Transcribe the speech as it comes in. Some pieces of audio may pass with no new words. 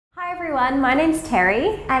everyone, my name's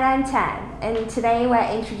Teri. And I'm Tam, and today we're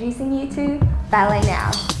introducing you to Ballet Now.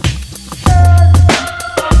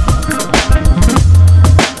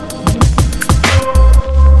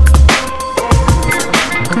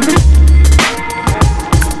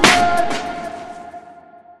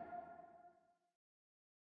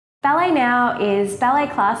 Ballet Now is ballet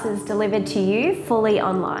classes delivered to you fully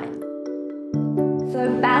online.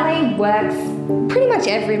 So ballet works pretty much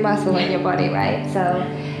every muscle in your body, right?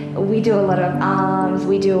 So we do a lot of arms,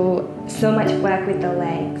 we do so much work with the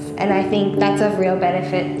legs, and I think that's of real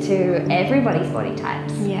benefit to everybody's body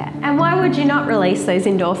types. Yeah, and why would you not release those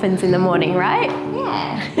endorphins in the morning, right?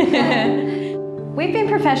 Yeah. We've been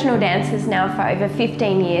professional dancers now for over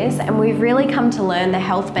 15 years, and we've really come to learn the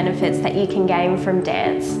health benefits that you can gain from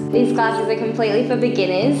dance. These classes are completely for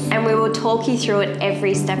beginners, And we will talk you through it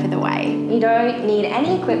every step of the way. you don't need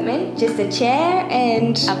any equipment, just a chair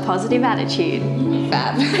and A positive attitude.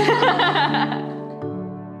 fab.